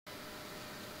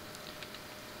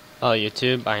Hello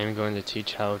YouTube, I am going to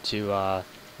teach how to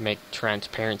make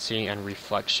transparency and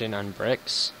reflection on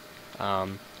bricks.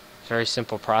 Very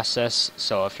simple process,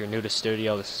 so if you're new to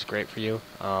Studio, this is great for you.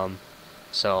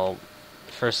 So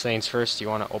first things first, you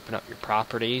want to open up your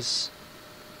properties.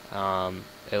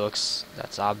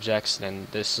 That's objects, and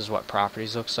this is what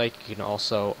properties looks like. You can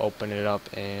also open it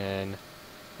up in,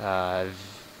 where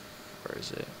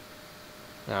is it?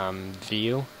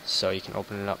 View, so you can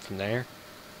open it up from there.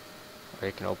 Or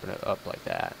you can open it up like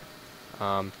that.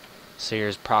 So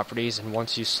here's properties, and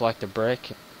once you select a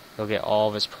brick, you'll get all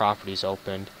of its properties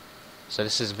opened. So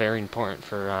this is very important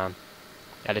for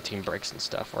editing bricks and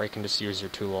stuff, or you can just use your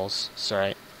tools.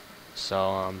 So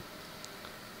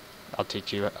I'll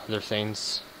teach you other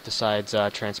things besides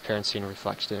transparency and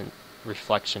reflection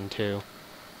too.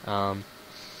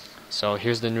 So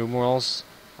here's the numerals.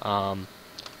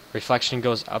 Reflection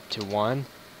goes up to 1,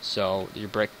 so your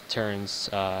brick turns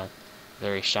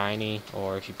very shiny,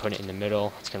 or if you put it in the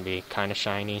middle, it's going to be kind of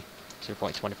shiny.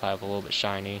 0.25 a little bit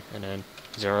shiny, and then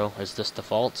 0 is just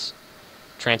defaults.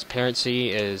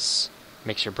 Transparency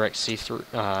makes your brick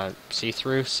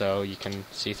see-through, so you can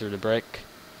see through the brick.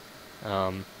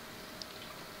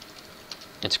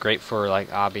 It's great for like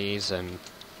obbies and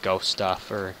ghost stuff,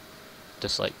 or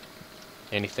just like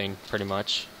anything pretty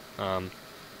much.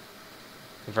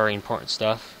 Very important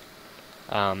stuff.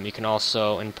 You can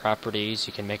also, in properties,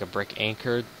 you can make a brick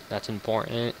anchored. That's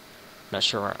important. Not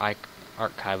sure where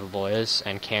archivable is.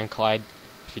 And can collide,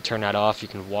 if you turn that off, you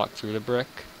can walk through the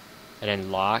brick. And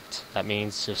then locked, that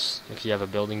means just if you have a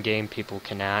building game, people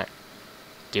cannot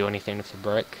do anything with the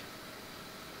brick.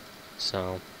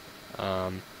 So,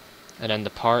 and then the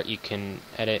part, you can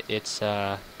edit its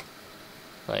like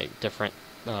different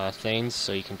things.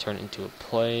 So you can turn it into a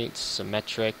plate,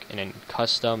 symmetric, and then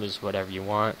custom is whatever you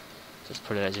want. Just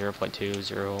put it at 0.2,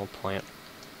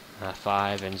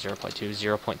 0.5, and 0.2.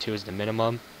 0.2 is the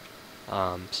minimum,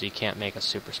 so you can't make a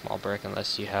super small brick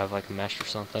unless you have like a mesh or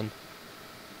something.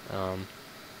 So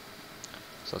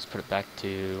let's put it back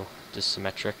to just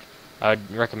symmetric. I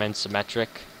would recommend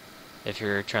symmetric if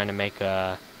you're trying to make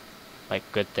like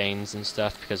good things and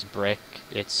stuff, because brick,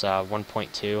 it's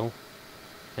 1.2.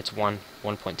 It's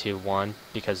 1.21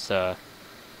 because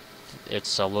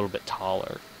it's a little bit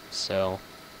taller, so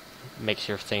makes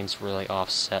your things really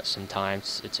offset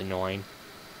sometimes. It's annoying.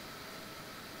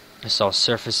 So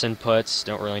surface inputs,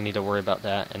 don't really need to worry about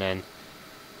that. And then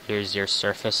here's your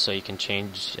surface, so you can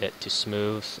change it to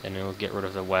smooth, and it'll get rid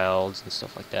of the welds and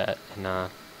stuff like that. And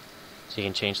so you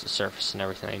can change the surface and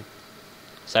everything.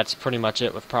 So that's pretty much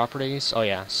it with properties. Oh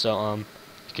yeah, so you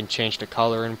can change the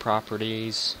color in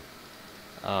properties.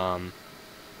 You can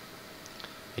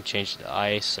change the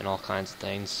ice and all kinds of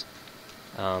things.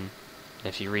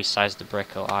 If you resize the brick,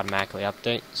 it'll automatically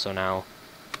update. So now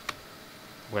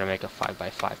we're going to make a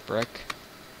 5x5 brick.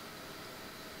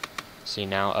 See,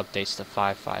 now updates to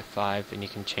 5x5, and you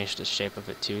can change the shape of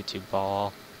it too, to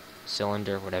ball,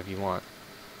 cylinder, whatever you want.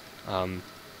 So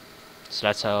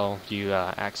that's how you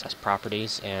access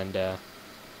properties, and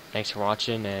thanks for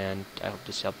watching, and I hope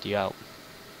this helped you out.